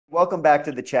Welcome back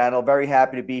to the channel. Very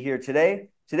happy to be here today.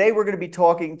 Today, we're going to be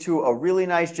talking to a really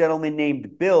nice gentleman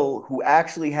named Bill, who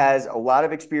actually has a lot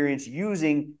of experience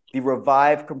using the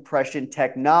Revive compression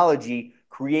technology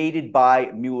created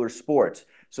by Mueller Sports.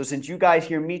 So since you guys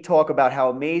hear me talk about how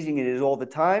amazing it is all the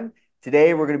time,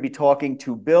 today we're going to be talking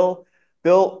to Bill.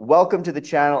 Bill, welcome to the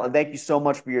channel, and thank you so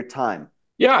much for your time.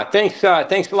 Yeah, thanks.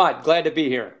 Thanks a lot. Glad to be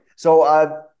here.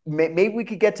 So maybe we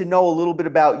could get to know a little bit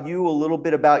about you, a little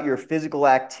bit about your physical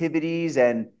activities,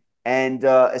 and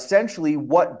essentially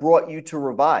what brought you to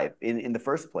Revive in the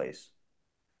first place.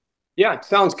 Yeah,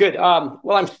 sounds good.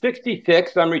 Well, I'm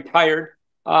 66. I'm retired.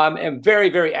 I'm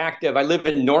very, very active. I live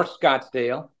in North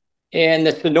Scottsdale, and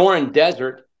the Sonoran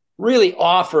Desert really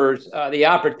offers the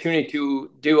opportunity to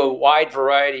do a wide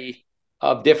variety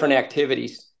of different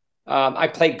activities. I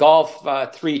play golf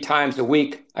 3 times a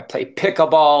week. I play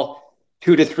pickleball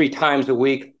 2 to 3 times a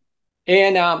week,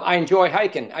 and I enjoy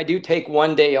hiking. I do take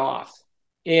one day off,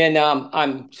 and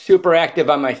I'm super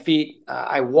active on my feet.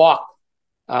 I walk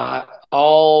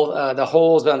all the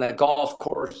holes on the golf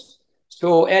course.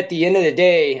 So at the end of the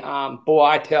day, boy,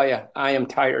 I tell you, I am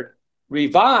tired.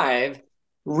 Revive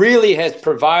really has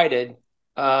provided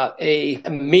a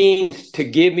means to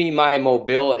give me my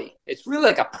mobility. It's really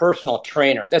like a personal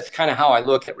trainer. That's kind of how I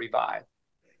look at Revive.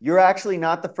 You're actually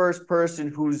not the first person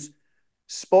who's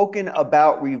spoken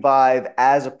about Revive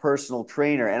as a personal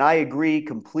trainer, and I agree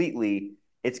completely.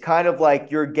 It's kind of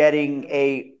like you're getting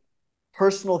a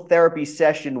personal therapy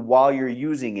session while you're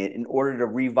using it in order to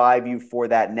revive you for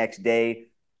that next day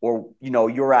or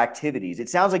your activities. It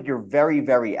sounds like you're very,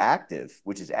 very active,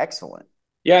 which is excellent.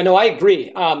 Yeah, no, I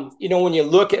agree. When you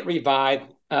look at Revive,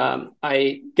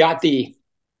 I got the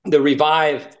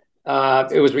Revive.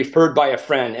 It was referred by a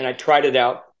friend, and I tried it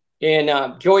out.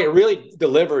 And Joey, it really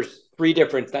delivers three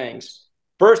different things.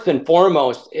 First and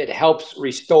foremost, it helps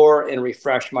restore and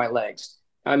refresh my legs.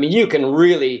 I mean, you can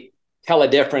really tell a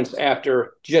difference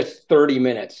after just 30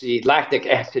 minutes. The lactic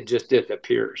acid just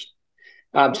disappears.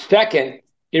 Second,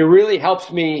 it really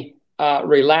helps me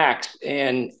relax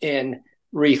and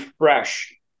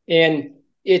refresh. And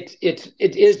it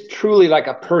is truly like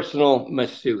a personal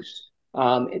masseuse.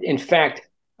 In fact,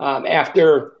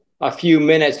 after a few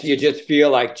minutes, you just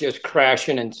feel like just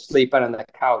crashing and sleeping on the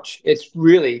couch. It's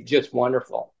really just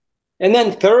wonderful. And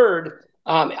then third,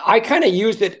 I kind of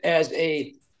use it as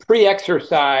a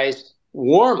pre-exercise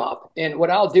warm up. And what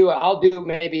I'll do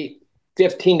maybe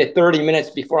 15 to 30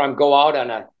 minutes before I go out on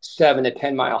a 7 to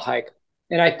 10 mile hike.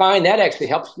 And I find that actually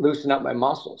helps loosen up my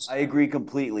muscles. I agree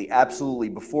completely. Absolutely.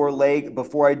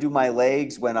 Before I do my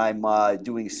legs, when I'm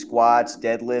doing squats,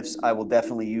 deadlifts, I will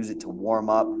definitely use it to warm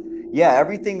up. Yeah,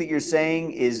 everything that you're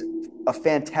saying is a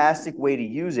fantastic way to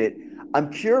use it.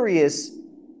 I'm curious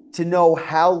to know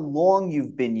how long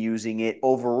you've been using it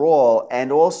overall,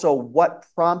 and also what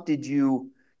prompted you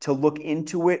to look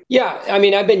into it. Yeah, I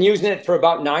mean, I've been using it for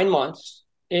about 9 months.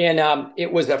 And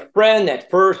it was a friend that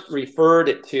first referred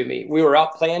it to me. We were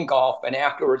out playing golf, and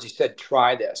afterwards he said,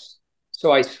 try this.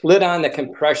 So I slid on the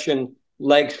compression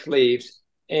leg sleeves,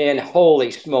 and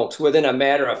holy smokes, within a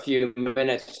matter of a few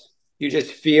minutes, you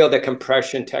just feel the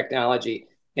compression technology,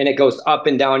 and it goes up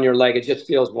and down your leg. It just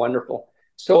feels wonderful.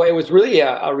 So it was really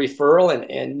a referral,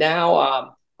 and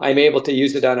now I'm able to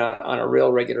use it on a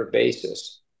real regular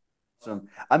basis. Awesome.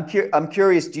 I'm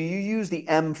curious, do you use the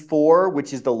M4,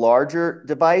 which is the larger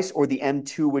device, or the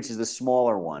M2, which is the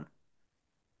smaller one?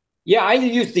 Yeah, I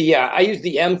use the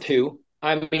M2.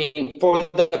 I mean, for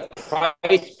the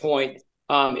price point,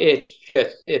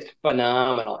 it's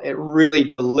phenomenal. It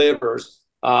really delivers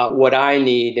what I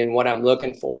need and what I'm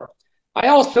looking for. I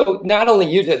also not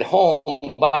only use it at home,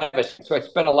 but so I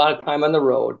spend a lot of time on the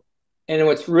road. And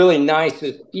what's really nice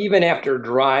is even after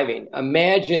driving,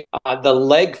 imagine the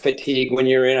leg fatigue when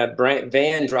you're in a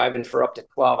van driving for up to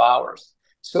 12 hours.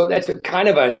 So that's a kind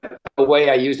of a way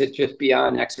I use it just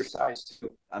beyond exercise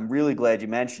too. I'm really glad you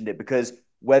mentioned it because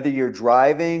whether you're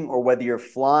driving or whether you're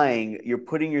flying, you're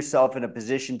putting yourself in a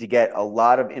position to get a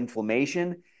lot of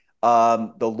inflammation.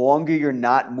 The longer you're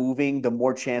not moving, the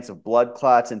more chance of blood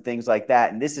clots and things like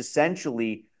that. And this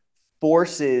essentially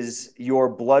forces your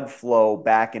blood flow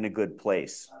back in a good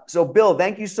place. So, Bill,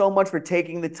 thank you so much for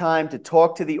taking the time to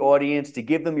talk to the audience, to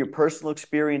give them your personal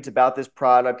experience about this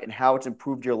product and how it's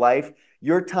improved your life.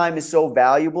 Your time is so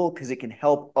valuable because it can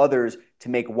help others to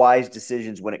make wise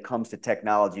decisions when it comes to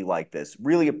technology like this.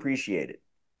 Really appreciate it.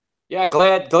 Yeah,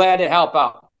 glad to help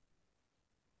out.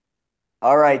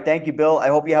 All right. Thank you, Bill. I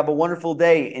hope you have a wonderful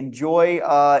day. Enjoy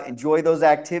those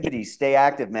activities. Stay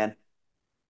active, man.